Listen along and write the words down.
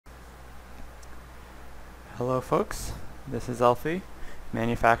Hello folks, this is Elthy,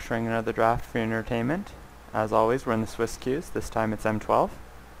 manufacturing another draft for your entertainment. As always, we're in the Swiss queues. This time it's M12.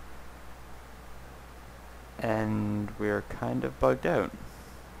 And we're kind of bugged out.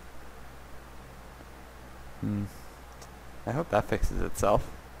 I hope that fixes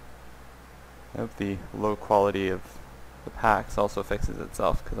itself. I hope the low quality of the packs also fixes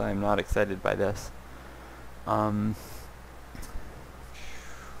itself, because I am not excited by this. Wow.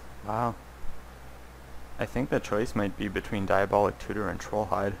 I think the choice might be between Diabolic Tutor and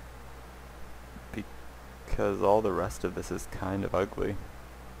Trollhide, because all the rest of this is kind of ugly.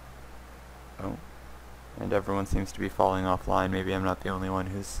 Oh, and everyone seems to be falling offline. Maybe I'm not the only one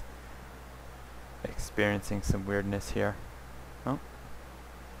who's experiencing some weirdness here. Oh,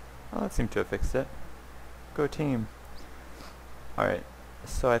 well, that seemed to have fixed it. Go team. Alright,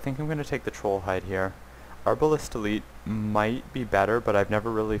 so I think I'm going to take the Trollhide here. Arbalist Elite might be better, but I've never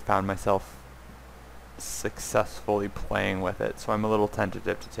really found myself successfully playing with it, so I'm a little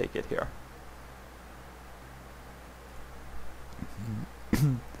tentative to take it here.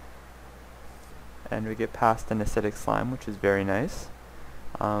 And we get past an acidic slime, which is very nice.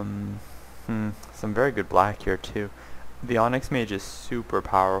 Some very good black here too. The Onyx Mage is super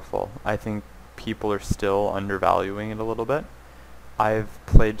powerful. I think people are still undervaluing it a little bit. I've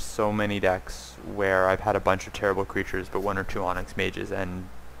played so many decks where I've had a bunch of terrible creatures but one or two Onyx Mages, and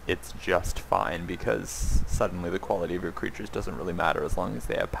it's just fine because suddenly the quality of your creatures doesn't really matter as long as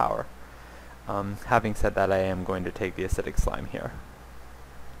they have power. Having said that, I am going to take the acidic slime here.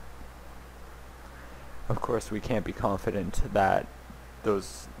 Of course, we can't be confident that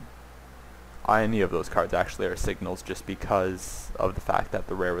any of those cards actually are signals, just because of the fact that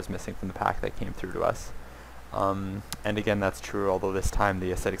the rare was missing from the pack that came through to us. And again, that's true, although this time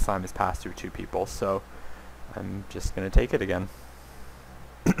the acidic slime is passed through two people, so I'm just going to take it again.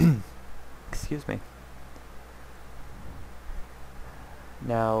 Excuse me.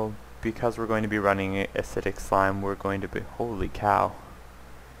 Now, because we're going to be running acidic slime, we're going to be, holy cow,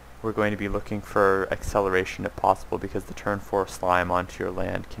 we're going to be looking for acceleration if possible, because the turn 4 slime onto your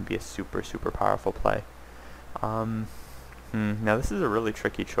land can be a super powerful play. Now this is a really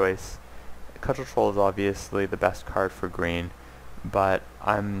tricky choice. Cudgel Troll is obviously the best card for green, but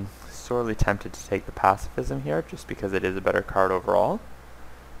I'm sorely tempted to take the pacifism here, just because it is a better card overall.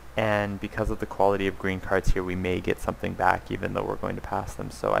 And because of the quality of green cards here, we may get something back even though we're going to pass them,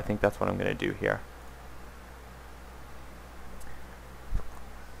 so I think that's what I'm going to do here.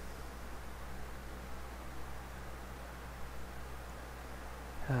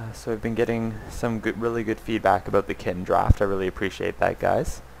 So I've been getting some really good feedback about the kitten draft. I really appreciate that,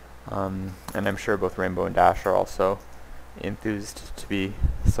 guys. And I'm sure both Rainbow and Dash are also enthused to be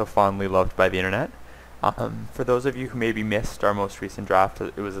so fondly loved by the internet. For those of you who maybe missed our most recent draft,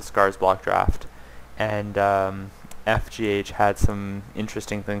 it was a Scars block draft, and FGH had some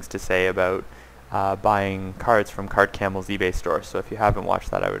interesting things to say about buying cards from Card Camel's eBay store. So if you haven't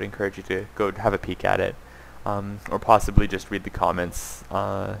watched that, I would encourage you to go have a peek at it, or possibly just read the comments.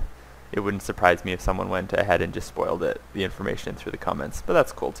 It wouldn't surprise me if someone went ahead and just spoiled the information through the comments, but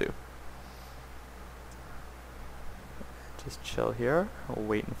that's cool too. Just chill here,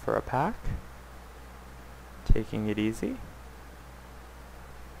 waiting for a pack. Taking it easy.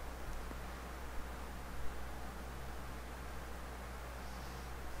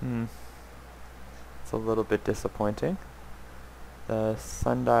 It's a little bit disappointing. The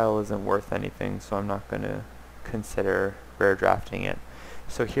sundial isn't worth anything, so I'm not going to consider rare drafting it.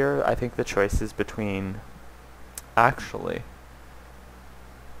 So here I think the choice is between, actually,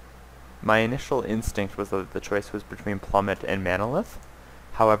 my initial instinct was that the choice was between Plummet and Manolith.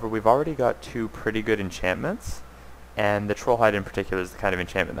 However, we've already got two pretty good enchantments, and the Trollhide in particular is the kind of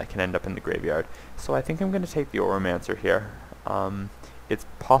enchantment that can end up in the graveyard. So I think I'm going to take the Oromancer here. It's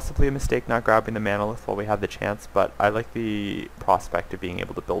possibly a mistake not grabbing the Manolith while we have the chance, but I like the prospect of being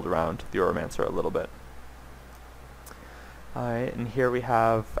able to build around the Oromancer a little bit. Alright, and here we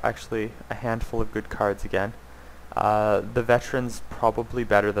have actually a handful of good cards again. The Veteran's probably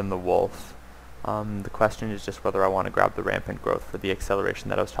better than the Wolf. The question is just whether I want to grab the Rampant Growth for the acceleration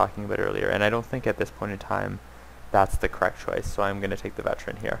that I was talking about earlier, and I don't think at this point in time that's the correct choice, so I'm going to take the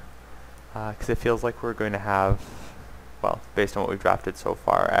Veteran here. Because it feels like we're going to have, well, based on what we've drafted so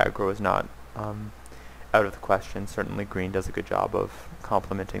far, aggro is not out of the question. Certainly green does a good job of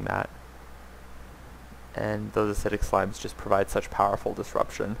complementing that. And those acidic slimes just provide such powerful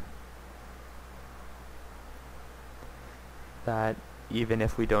disruption that even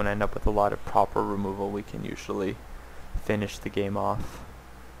if we don't end up with a lot of proper removal, we can usually finish the game off.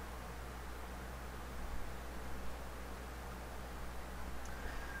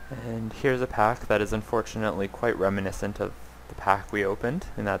 And here's a pack that is unfortunately quite reminiscent of the pack we opened,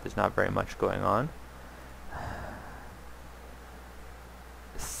 in that there's not very much going on.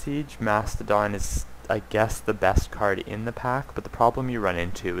 Siege Mastodon is, I guess, the best card in the pack, but the problem you run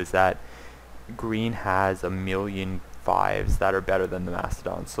into is that green has 1,000,000 5s that are better than the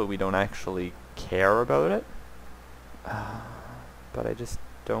Mastodon, so we don't actually care about it. But I just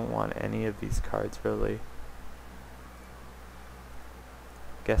don't want any of these cards, really.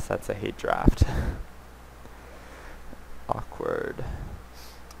 Guess that's a hate draft. Awkward.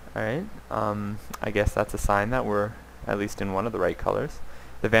 Alright, I guess that's a sign that we're at least in one of the right colors.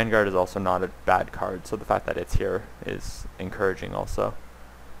 The Vanguard is also not a bad card, so the fact that it's here is encouraging also.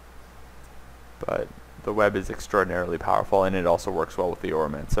 But the web is extraordinarily powerful, and it also works well with the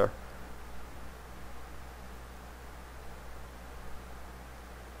Oromancer.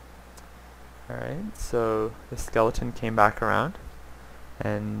 Alright, so the skeleton came back around,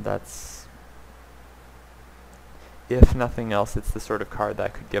 and that's, if nothing else, it's the sort of card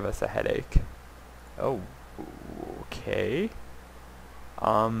that could give us a headache. Oh, okay.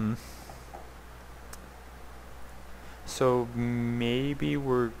 So maybe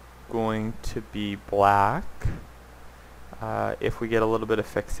we're going to be black. If we get a little bit of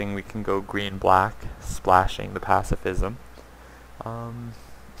fixing, we can go green-black, splashing the pacifism. I'm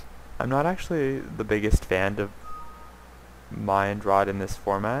not actually the biggest fan of Mind Rot in this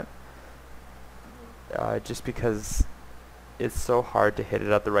format, just because it's so hard to hit it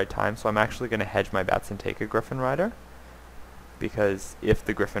at the right time, so I'm actually going to hedge my bets and take a Griffin Rider, because if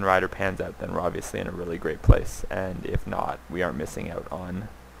the Griffin Rider pans out, then we're obviously in a really great place, and if not, we aren't missing out on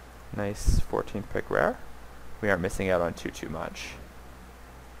nice 14th pick rare. We aren't missing out on too much.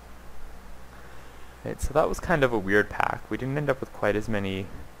 Right, so that was kind of a weird pack. We didn't end up with quite as many.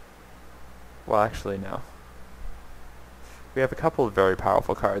 Well, actually, no. We have a couple of very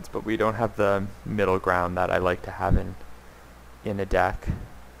powerful cards, but we don't have the middle ground that I like to have in a deck.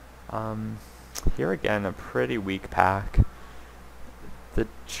 Here again, a pretty weak pack. The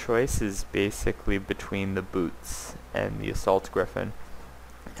choice is basically between the Boots and the Assault Griffin.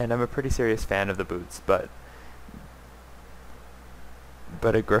 And I'm a pretty serious fan of the Boots, but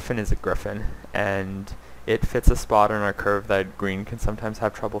a Griffin is a Griffin, and it fits a spot on our curve that green can sometimes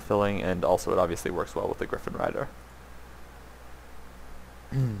have trouble filling, and also it obviously works well with the Griffin Rider.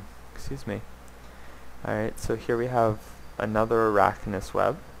 Excuse me. Alright, so here we have another Arachnus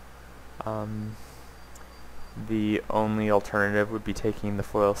Web. The only alternative would be taking the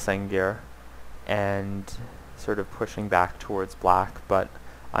foil Sengir and sort of pushing back towards black, but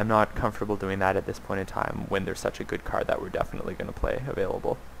I'm not comfortable doing that at this point in time when there's such a good card that we're definitely going to play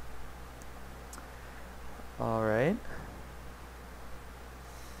available. Alright.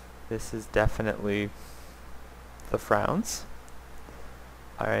 This is definitely the frowns.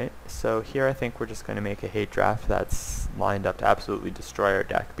 Alright, so here I think we're just going to make a hate draft that's lined up to absolutely destroy our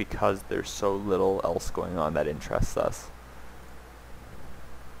deck because there's so little else going on that interests us.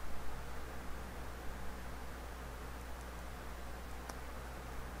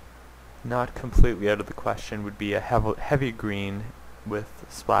 Not completely out of the question would be a heavy green with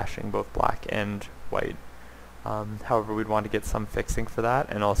splashing both black and white. However, we'd want to get some fixing for that,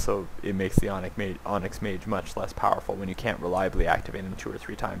 and also it makes the Onyx Mage much less powerful when you can't reliably activate him 2 or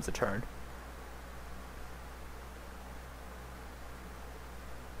 3 times a turn.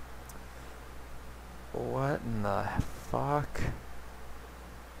 What in the fuck?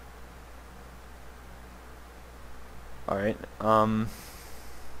 Alright,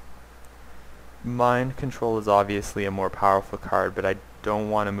 Mind Control is obviously a more powerful card, but I don't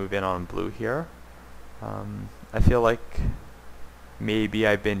want to move in on blue here. I feel like maybe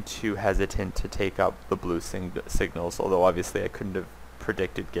I've been too hesitant to take up the blue signals, although obviously I couldn't have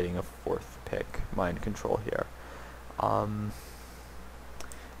predicted getting a 4th pick Mind Control here.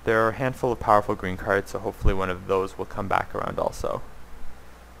 There are a handful of powerful green cards, so hopefully one of those will come back around also.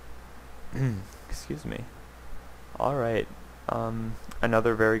 Excuse me. Alright,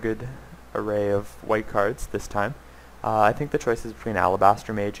 another very good array of white cards this time. I think the choice is between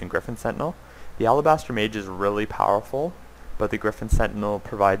Alabaster Mage and Griffin Sentinel. The Alabaster Mage is really powerful, but the Griffin Sentinel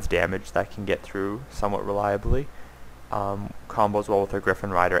provides damage that can get through somewhat reliably. Combos well with our Griffin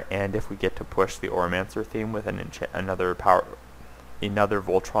Rider, and if we get to push the Oromancer theme with another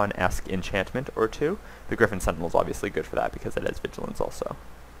Voltron-esque enchantment or 2, the Griffin Sentinel is obviously good for that because it has Vigilance also.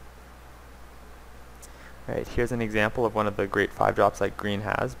 Alright, here's an example of one of the great 5-drops like green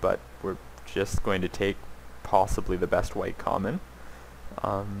has, but we're just going to take possibly the best white common.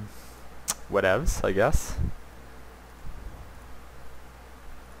 Whatevs, I guess.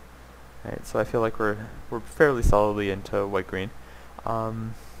 Alright, so I feel like we're fairly solidly into white-green.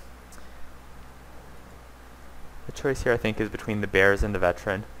 The choice here I think is between the Bears and the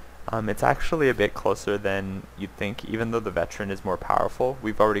Veteran. It's actually a bit closer than you'd think, even though the Veteran is more powerful.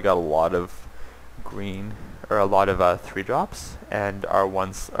 We've already got a lot of green, or a lot of 3-drops, and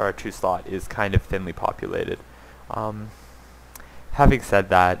our 2 slot is kind of thinly populated. Having said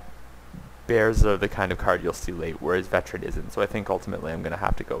that, Bears are the kind of card you'll see late, whereas Veteran isn't, so I think ultimately I'm going to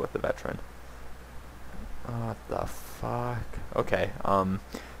have to go with the Veteran. What the fuck? Okay,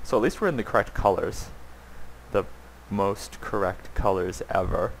 so at least we're in the correct colors. The most correct colors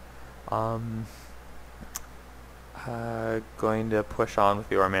ever. Going to push on with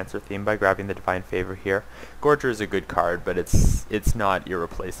the Auramancer theme by grabbing the Divine Favor here. Gorger is a good card, but it's not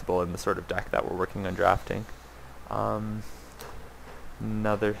irreplaceable in the sort of deck that we're working on drafting.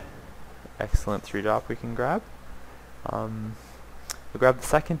 Another excellent 3-drop we can grab. We'll grab the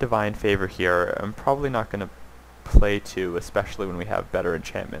second Divine Favor here. I'm probably not going to play 2, especially when we have better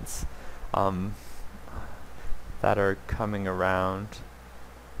enchantments that are coming around.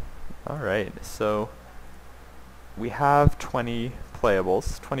 Alright, so we have 20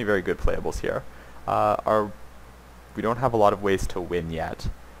 playables, 20 very good playables here. We don't have a lot of ways to win yet,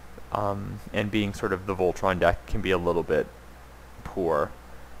 and being sort of the Voltron deck can be a little bit poor,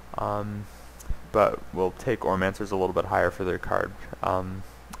 but we'll take Auramancers a little bit higher for their card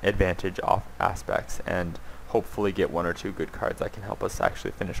advantage aspects, and hopefully get 1 or 2 good cards that can help us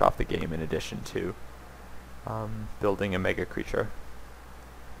actually finish off the game in addition to building a mega creature.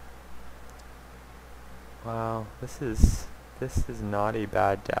 Wow, this is not a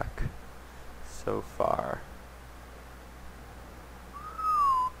bad deck so far.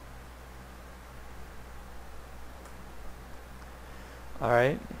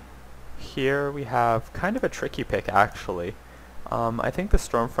 Alright, here we have kind of a tricky pick actually. I think the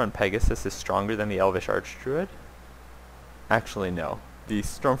Stormfront Pegasus is stronger than the Elvish Archdruid. Actually no, the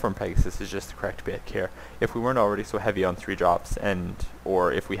Stormfront Pegasus is just the correct pick here. If we weren't already so heavy on 3-drops,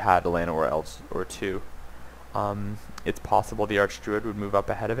 or if we had a Llanowar Elves or 2, it's possible the Archdruid would move up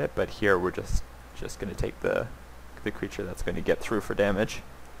ahead of it, but here we're just going to take the creature that's going to get through for damage.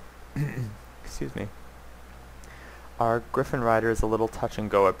 Excuse me. Our Griffin Rider is a little touch and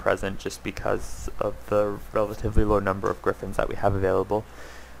go at present just because of the relatively low number of Griffins that we have available.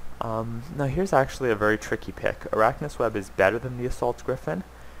 Now here's actually a very tricky pick. Arachnus Web is better than the Assault Griffin.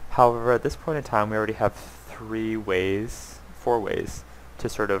 However, at this point in time we already have 4 ways to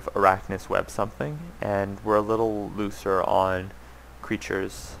sort of Arachnus Web something, and we're a little looser on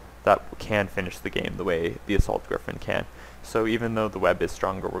creatures that can finish the game the way the Assault Griffin can. So even though the web is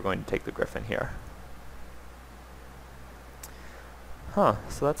stronger, we're going to take the Griffin here. Huh,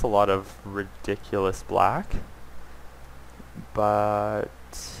 so that's a lot of ridiculous black, but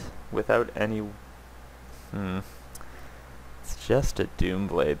without any... It's just a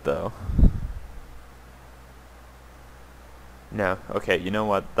Doomblade though. No, okay, you know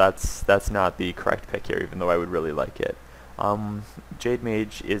what, that's not the correct pick here, even though I would really like it. Jade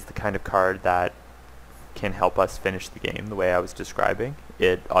Mage is the kind of card that can help us finish the game the way I was describing.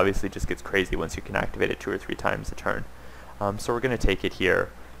 It obviously just gets crazy once you can activate it 2 or 3 times a turn. So we're going to take it here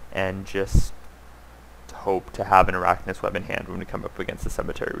and just hope to have an Arachnus Web in hand when we come up against the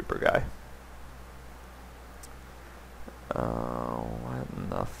Cemetery Reaper guy. What in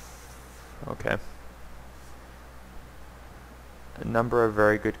the okay. A number of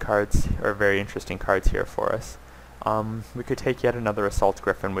very good cards, or very interesting cards here for us. We could take yet another Assault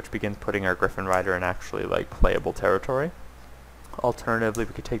Griffin, which begins putting our Griffin Rider in actually like playable territory. Alternatively,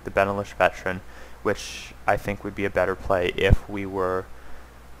 we could take the Benalish Veteran, which I think would be a better play if we were,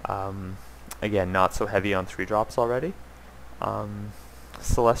 again, not so heavy on 3-drops already.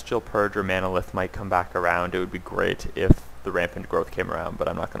 Celestial Purge or Manalith might come back around. It would be great if the Rampant Growth came around, but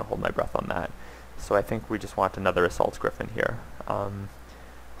I'm not going to hold my breath on that. So I think we just want another Assault Griffin here.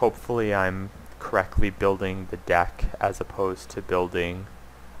 Hopefully I'm correctly building the deck as opposed to building,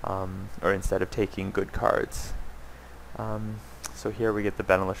 or instead of taking good cards. So here we get the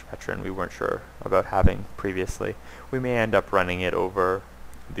Benalish Veteran we weren't sure about having previously. We may end up running it over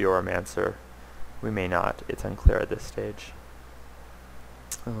the Auramancer. We may not. It's unclear at this stage.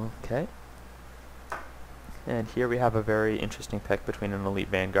 Okay. And here we have a very interesting pick between an Elite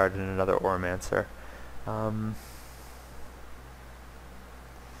Vanguard and another Auramancer. We're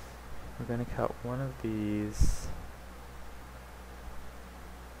going to cut one of these.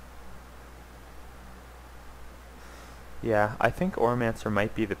 Yeah, I think Auramancer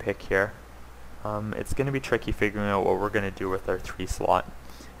might be the pick here. It's going to be tricky figuring out what we're going to do with our 3 slot,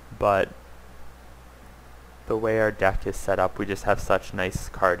 but the way our deck is set up, we just have such nice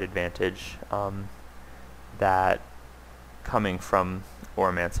card advantage that coming from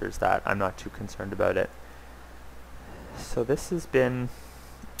Auramancers that I'm not too concerned about it. So this has been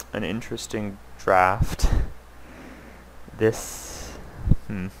an interesting draft.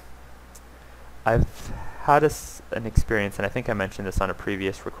 I've had an experience, and I think I mentioned this on a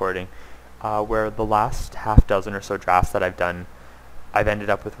previous recording, where the last half dozen or so drafts that I've done, I've ended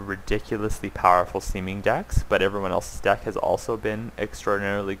up with ridiculously powerful seeming decks, but everyone else's deck has also been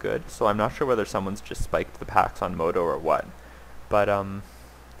extraordinarily good, so I'm not sure whether someone's just spiked the packs on Moto or what. But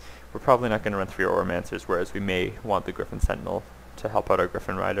we're probably not going to run 3 Oromancers, whereas we may want the Griffin Sentinel to help out our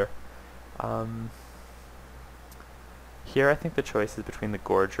Griffin Rider. Here I think the choice is between the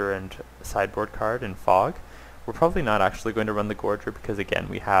Gorger and sideboard card and Fog. We're probably not actually going to run the Gorger because, again,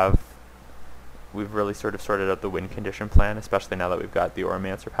 we've really sort of sorted out the win condition plan, especially now that we've got the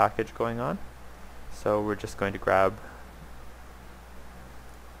Oromancer package going on. So we're just going to grab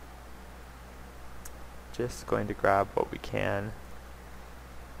what we can.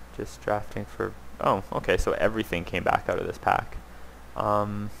 Just drafting for, oh, okay, so everything came back out of this pack.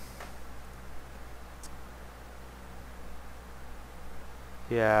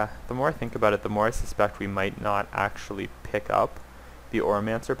 Yeah, the more I think about it, the more I suspect we might not actually pick up the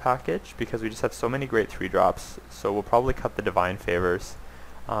Oromancer package, because we just have so many great 3-drops, so we'll probably cut the Divine Favors.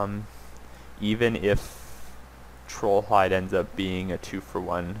 Even if Trollhide ends up being a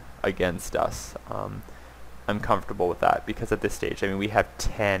 2-for-1 against us, I'm comfortable with that, because at this stage, I mean, we have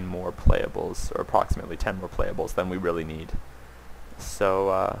 10 more playables, or approximately 10 more playables than we really need.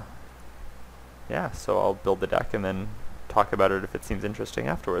 So, yeah, so I'll build the deck and then talk about it if it seems interesting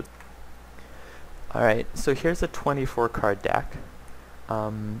afterwards. Alright, so here's a 24 card deck.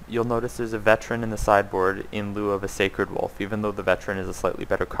 You'll notice there's a Veteran in the sideboard in lieu of a Sacred Wolf. Even though the Veteran is a slightly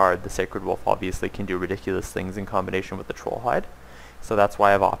better card, the Sacred Wolf obviously can do ridiculous things in combination with the Trollhide. So that's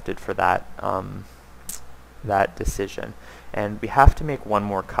why I've opted for that, that decision. And we have to make one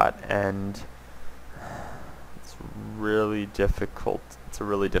more cut, and it's really difficult. It's a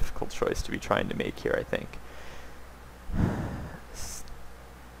really difficult choice to be trying to make here, I think.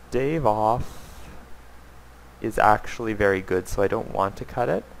 Stave Off is actually very good, so I don't want to cut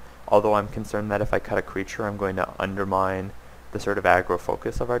it, although I'm concerned that if I cut a creature, I'm going to undermine the sort of aggro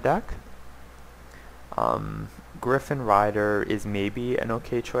focus of our deck. Griffin Rider is maybe an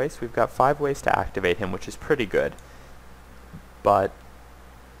okay choice. We've got 5 ways to activate him, which is pretty good, but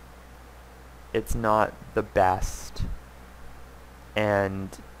it's not the best.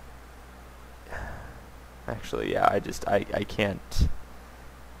 And actually, yeah, I can't.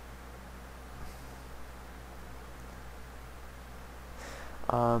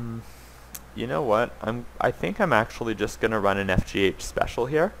 You know what? I think I'm actually just gonna run an FGH special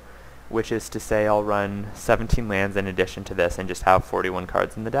here, which is to say I'll run 17 lands in addition to this and just have 41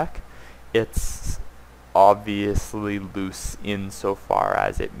 cards in the deck. It's obviously loose insofar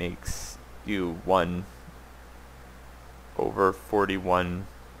as it makes you 1 over 41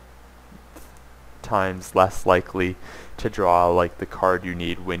 times less likely to draw like the card you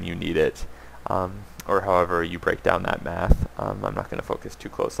need when you need it, or however you break down that math. I'm not going to focus too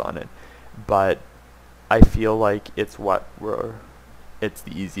close on it, but I feel like it's the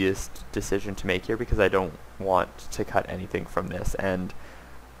easiest decision to make here, because I don't want to cut anything from this, and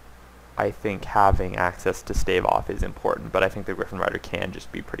I think having access to Stave Off is important, but I think the Griffin Rider can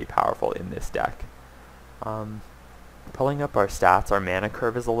just be pretty powerful in this deck. Pulling up our stats, our mana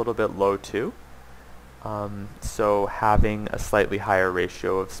curve is a little bit low too. So having a slightly higher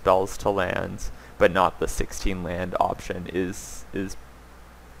ratio of spells to lands, but not the 16 land option, is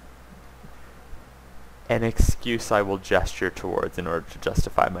an excuse I will gesture towards in order to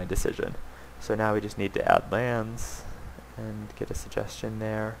justify my decision. So now we just need to add lands and get a suggestion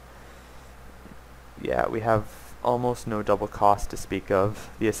there. Yeah, we have almost no double cost to speak of.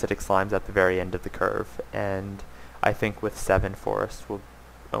 The Acidic Slime's at the very end of the curve, and I think with 7 forests we'll...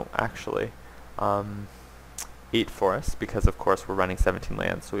 oh, actually, 8 forests, because of course we're running 17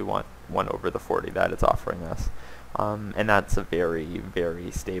 lands, so we want 1 over the 40 that it's offering us. And that's a very, very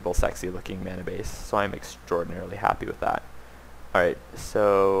stable, sexy looking mana base, so I'm extraordinarily happy with that. Alright,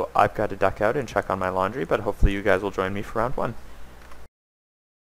 so I've got to duck out and check on my laundry, but hopefully you guys will join me for round 1.